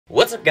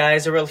What's up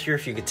guys, Aurel here,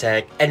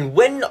 Fugatech, and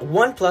when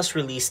OnePlus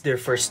released their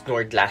first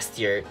Nord last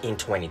year in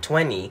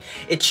 2020,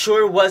 it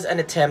sure was an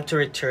attempt to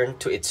return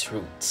to its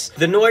roots.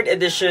 The Nord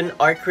edition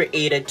are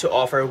created to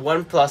offer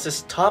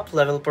OnePlus's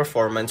top-level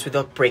performance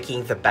without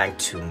breaking the bank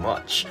too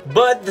much.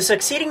 But the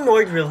succeeding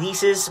Nord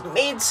releases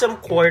made some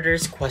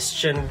quarters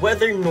question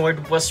whether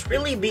Nord was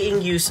really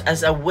being used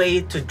as a way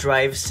to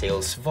drive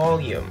sales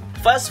volume.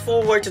 Fast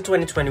forward to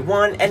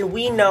 2021 and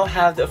we now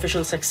have the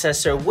official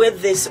successor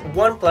with this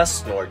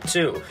OnePlus Nord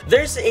 2.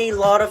 There's a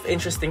lot of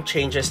interesting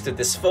changes to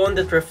this phone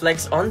that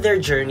reflects on their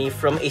journey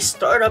from a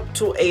startup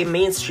to a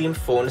mainstream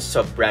phone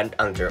sub-brand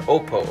under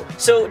Oppo.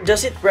 So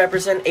does it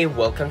represent a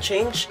welcome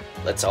change?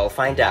 Let's all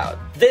find out.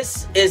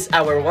 This is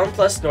our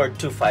OnePlus Nord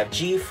 2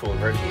 5G full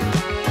review.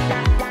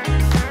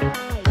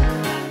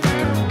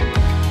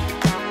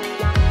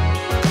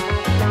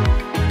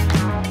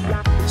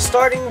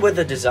 Starting with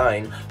the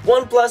design,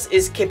 OnePlus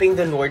is keeping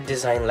the Nord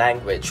design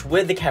language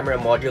with the camera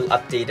module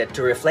updated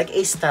to reflect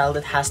a style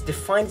that has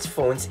defined its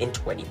phones in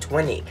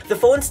 2020. The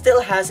phone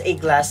still has a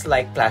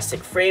glass-like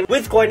plastic frame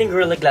with Corning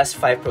Gorilla Glass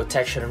 5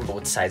 protection on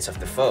both sides of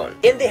the phone.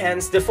 In the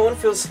hands, the phone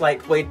feels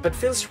lightweight but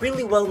feels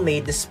really well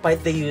made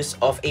despite the use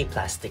of a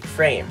plastic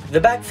frame. The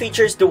back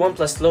features the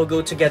OnePlus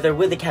logo together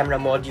with the camera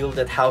module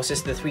that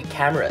houses the three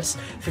cameras,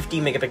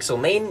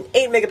 50-megapixel main,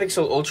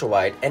 8-megapixel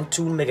ultra-wide, and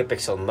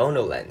 2-megapixel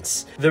mono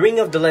lens. The ring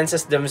of the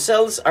lenses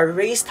themselves are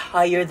raised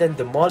higher than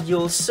the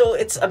module, so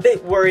it's a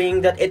bit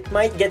worrying that it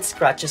might get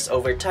scratches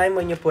over time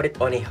when you put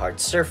it on a hard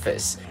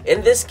surface.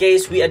 In this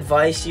case, we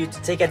advise you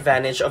to take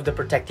advantage of the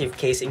protective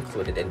case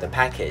included in the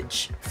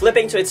package.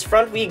 Flipping to its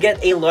front, we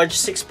get a large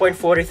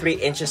 6.43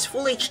 inches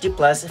Full HD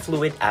Plus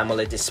Fluid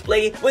AMOLED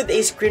display with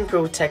a screen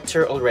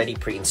protector already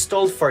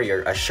pre-installed for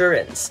your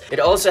assurance. It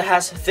also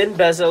has thin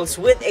bezels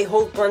with a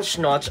hole punch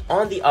notch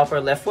on the upper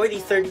left for the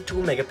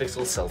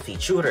 32-megapixel selfie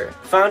shooter.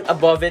 Found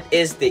above it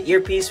is the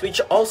earpiece,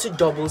 which also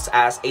doubles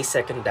as a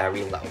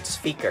secondary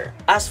loudspeaker.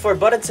 As for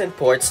buttons and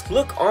ports,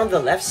 look on the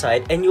left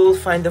side and you will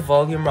find the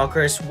volume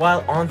rockers,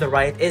 while on the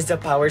right is the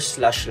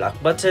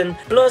power/lock button,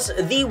 plus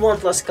the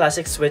OnePlus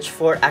Classic switch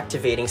for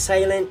activating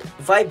silent,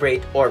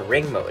 vibrate, or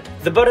ring mode.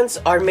 The buttons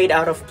are made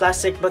out of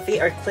plastic but they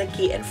are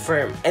clicky and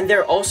firm, and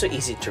they're also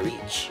easy to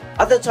reach.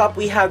 At the top,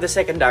 we have the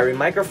secondary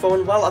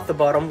microphone, while at the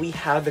bottom, we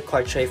have the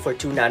card tray for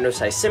 2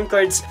 nano-sized SIM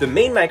cards, the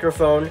main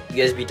microphone,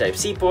 USB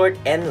Type-C port,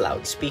 and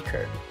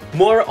loudspeaker.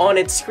 More on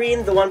its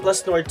screen, the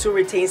OnePlus Nord 2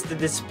 retains the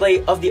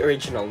display of the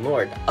original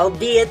Nord,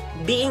 albeit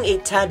being a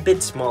tad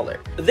bit smaller.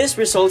 This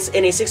results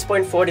in a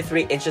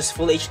 6.43 inches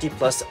Full HD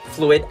Plus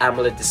Fluid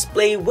AMOLED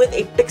display with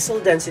a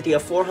pixel density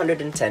of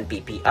 410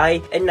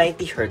 ppi and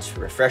 90 Hz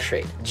refresh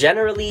rate.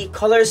 Generally,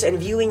 colors and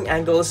viewing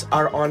angles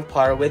are on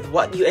par with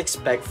what you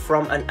expect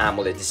from an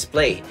AMOLED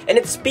display, and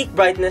its peak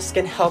brightness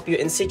can help you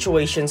in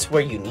situations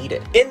where you need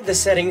it. In the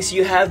settings,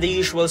 you have the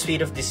usual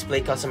suite of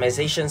display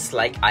customizations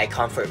like eye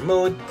comfort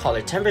mode,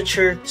 color temperature,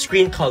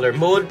 screen color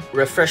mode,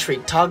 refresh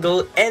rate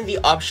toggle, and the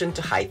option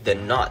to hide the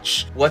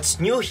notch. What's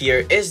new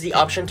here is the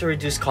option to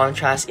reduce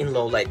contrast in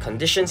low light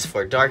conditions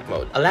for dark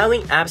mode,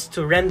 allowing apps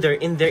to render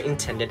in their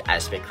intended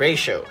aspect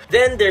ratio.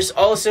 Then there's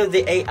also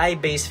the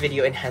AI-based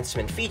video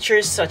enhancement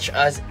features such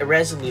as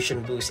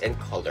resolution boost and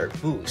color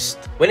boost.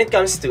 When it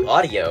comes to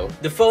audio,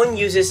 the phone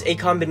uses a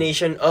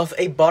combination of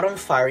a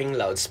bottom-firing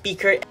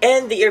loudspeaker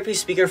and the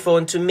earpiece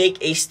speakerphone to make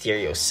a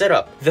stereo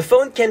setup. The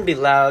phone can be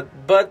loud,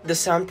 but the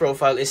sound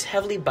profile is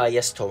heavily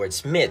biased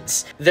towards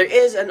mids. There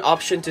is an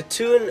option to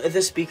tune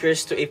the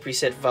speakers to a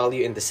preset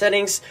value in the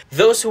settings.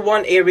 Those who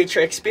want a richer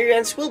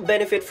experience will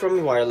benefit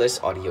from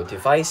wireless audio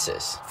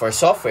devices. For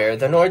software,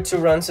 the Nord 2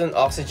 runs on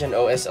Oxygen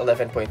OS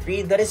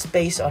 11.3 that is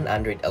based on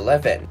Android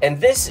 11. And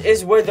this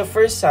is where the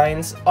first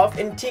signs of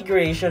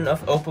integration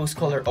of Oppo's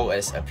Color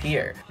OS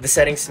appear. The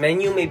settings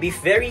menu may be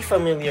very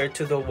familiar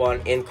to the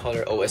one in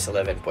Color OS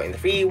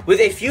 11.3, with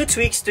a few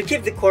tweaks to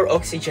keep the core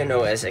Oxygen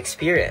OS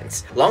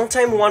experience.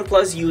 Longtime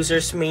OnePlus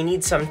users may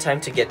need some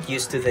time to get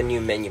used to the new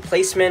menu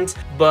placement,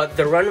 but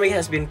the runway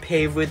has been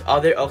paved with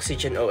other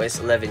Oxygen OS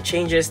 11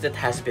 changes that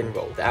has been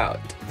rolled out.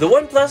 The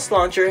OnePlus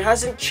launcher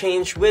hasn't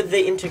changed with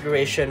the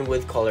integration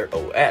with Color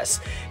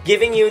OS,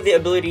 giving you the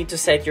ability to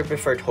set your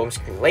preferred home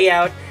screen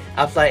layout,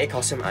 apply a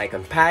custom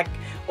icon pack,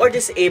 or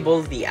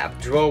disable the app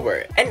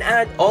drawer, and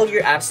add all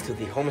your apps to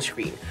the home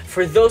screen.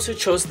 For those who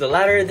chose the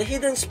latter, the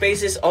hidden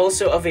space is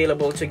also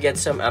available to get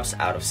some apps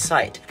out of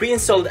sight.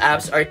 Pre-installed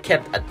apps are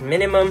kept at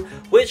minimum,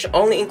 which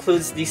only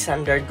includes the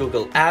standard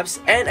Google apps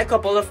and a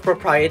couple of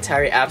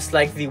proprietary apps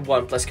like the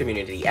OnePlus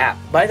Community app.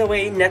 By the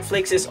way,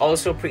 Netflix is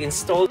also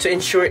pre-installed to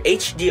ensure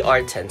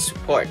HDR10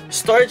 support.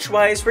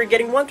 Storage-wise, we're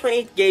getting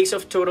 128 gigs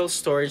of total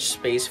storage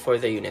space for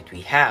the unit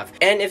we have.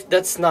 And if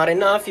that's not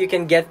enough, you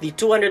can get the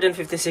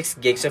 256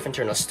 gigs of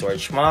internal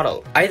storage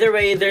model. Either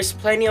way, there's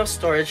plenty of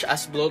storage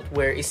as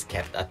bloatware is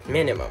kept at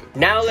minimum.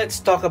 Now let's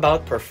talk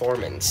about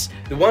performance.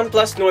 The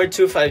OnePlus Nord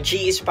 2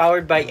 5G is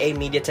powered by a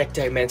MediaTek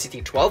Dimensity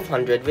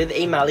 1200 with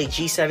a Mali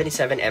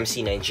G77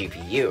 MC9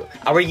 GPU.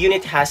 Our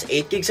unit has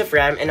 8 gigs of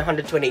RAM and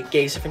 128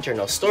 gigs of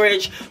internal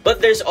storage,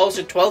 but there's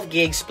also 12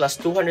 gigs plus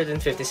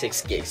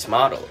 256 gigs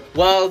model.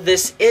 While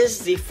this is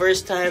the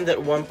first time that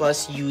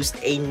OnePlus used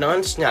a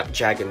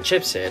non-Snapdragon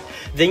chipset,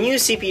 the new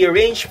CPU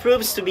range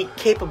proves to be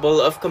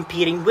capable of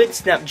competing with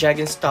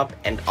Snapdragon's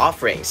top-end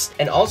offerings,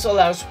 and also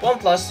allows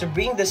OnePlus to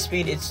bring the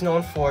speed it's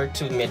known for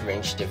to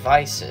mid-range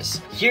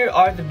devices. Here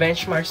are the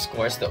benchmark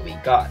scores that we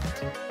got.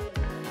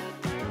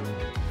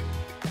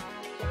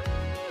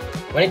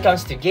 When it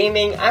comes to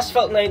gaming,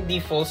 Asphalt 9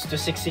 defaults to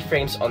 60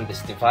 frames on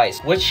this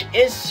device, which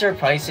is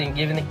surprising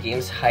given the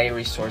game's high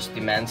resource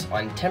demands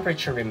on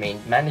temperature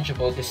remained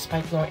manageable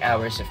despite long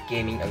hours of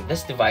gaming on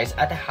this device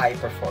at a high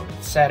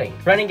performance setting.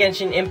 Running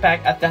Genshin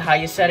Impact at the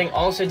highest setting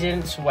also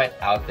didn't sweat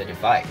out the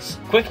device.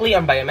 Quickly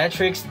on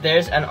biometrics,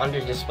 there's an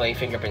under-display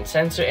fingerprint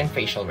sensor and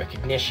facial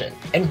recognition,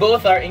 and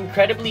both are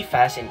incredibly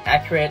fast and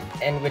accurate,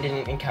 and we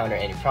didn't encounter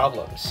any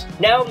problems.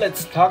 Now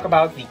let's talk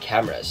about the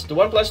cameras. The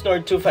OnePlus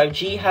Nord 2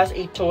 5G has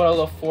a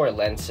total of 4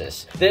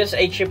 lenses. There's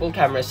a triple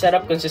camera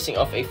setup consisting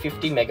of a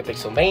 50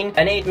 megapixel main,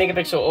 an 8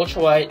 megapixel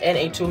ultra-wide, and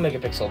a 2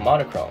 megapixel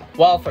monochrome.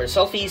 While for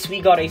selfies, we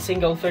got a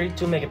single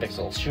 32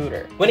 megapixel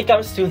shooter. When it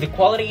comes to the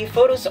quality,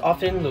 photos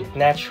often look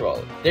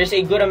natural. There's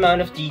a good amount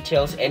of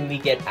details and we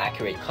get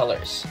accurate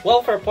colors.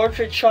 While for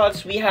portrait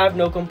shots, we have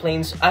no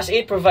complaints as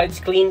it provides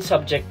clean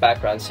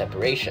subject-background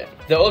separation.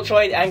 The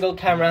ultra-wide angle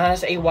camera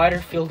has a wider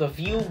field of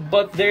view,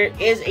 but there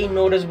is a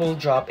noticeable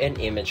drop in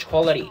image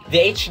quality. The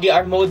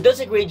HDR mode does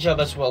a great job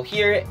as well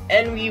here,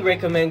 and we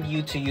recommend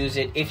you to use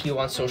it if you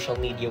want social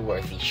media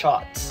worthy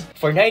shots.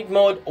 For night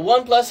mode,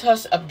 OnePlus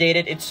has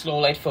updated its slow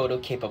light photo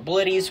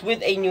capabilities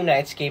with a new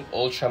Nightscape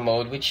Ultra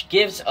mode, which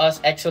gives us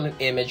excellent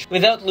image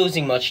without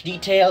losing much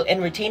detail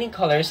and retaining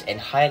colors and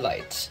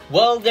highlights.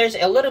 Well, there's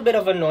a little bit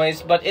of a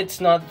noise, but it's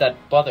not that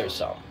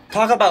bothersome.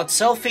 Talk about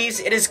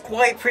selfies, it is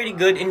quite pretty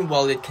good in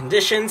well-lit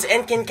conditions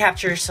and can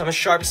capture some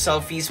sharp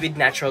selfies with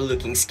natural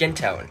looking skin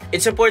tone.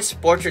 It supports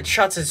portrait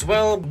shots as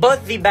well,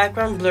 but the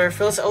background blur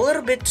feels a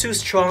little bit too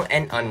strong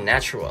and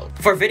unnatural.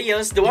 For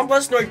videos, the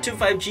OnePlus Nord 2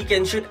 5G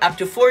can shoot up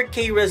to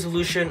 4K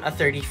resolution at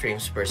 30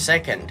 frames per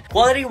second.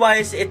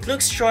 Quality-wise, it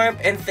looks sharp,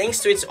 and thanks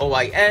to its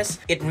OIS,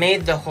 it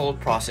made the whole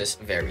process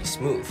very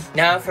smooth.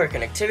 Now for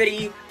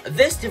connectivity,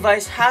 this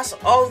device has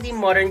all the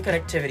modern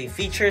connectivity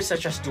features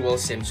such as dual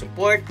SIM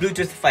support,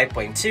 Bluetooth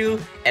 5.2,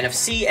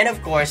 NFC, and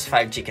of course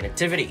 5G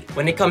connectivity.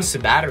 When it comes to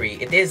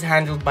battery, it is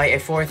handled by a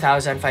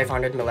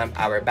 4500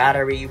 mAh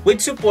battery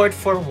with support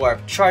for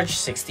Warp Charge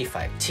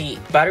 65T.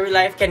 Battery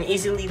life can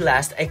easily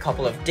last a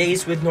couple of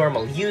days with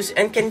normal use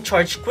and can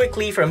charge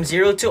quickly from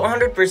 0 to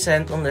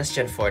 100% in less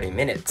than 40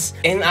 minutes.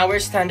 In our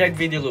standard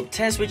video loop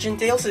test, which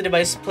entails the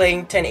device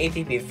playing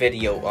 1080p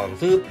video on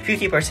loop,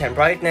 50%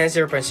 brightness,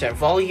 0%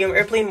 volume,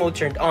 airplane mode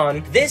turned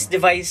on, this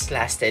device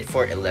lasted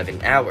for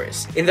 11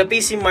 hours. In the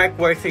PC Mark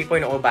Work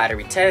 3.0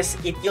 battery test,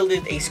 it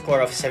yielded a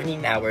score of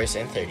 17 hours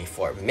and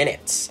 34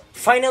 minutes.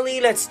 Finally,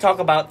 let's talk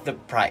about the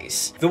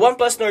price. The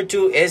OnePlus Nord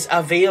 2 is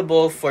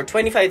available for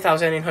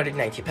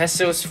 25,990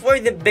 pesos for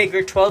the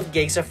bigger 12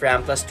 gigs of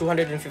RAM plus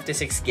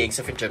 256 gigs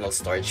of internal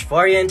storage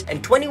variant,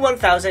 and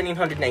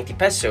 21,990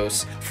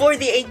 pesos for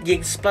the 8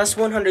 gigs plus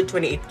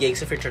 128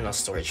 gigs of internal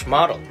storage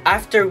model.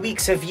 After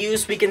weeks of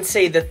use, we can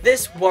say that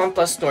this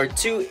OnePlus Nord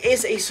 2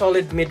 is a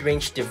solid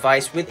mid-range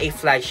device with a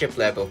flagship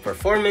level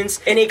performance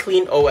and a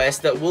clean OS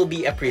that will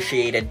be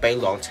appreciated by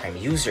long-time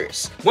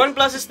users.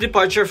 OnePlus's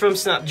departure from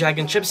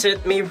Snapdragon chipset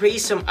may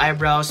raise some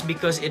eyebrows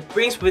because it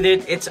brings with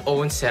it its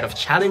own set of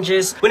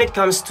challenges when it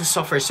comes to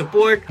software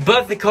support,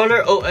 but the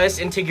Color OS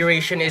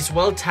integration is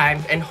well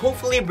timed and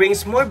hopefully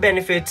brings more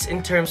benefits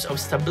in terms of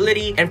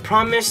stability and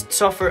promised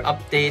software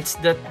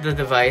updates that the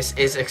device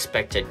is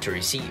expected to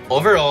receive.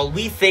 Overall,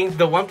 we think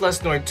the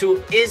OnePlus Nord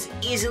 2 is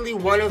easily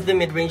one of the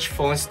mid-range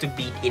phones to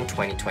beat in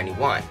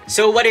 2021.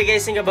 So what do you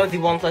guys think about the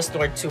OnePlus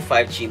Nord 2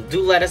 5G?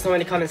 Do let us know in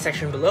the comment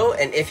section below,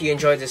 and if you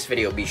enjoyed this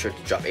video, be sure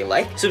to drop a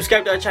like,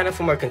 subscribe to our channel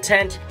for more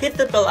content, hit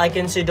the bell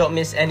icon so you don't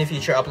miss any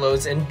future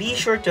uploads, and be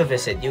sure to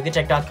visit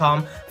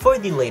yogatech.com for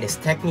the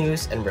latest tech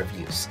news and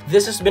reviews.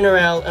 This has been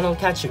Aurel, and I'll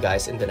catch you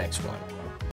guys in the next one.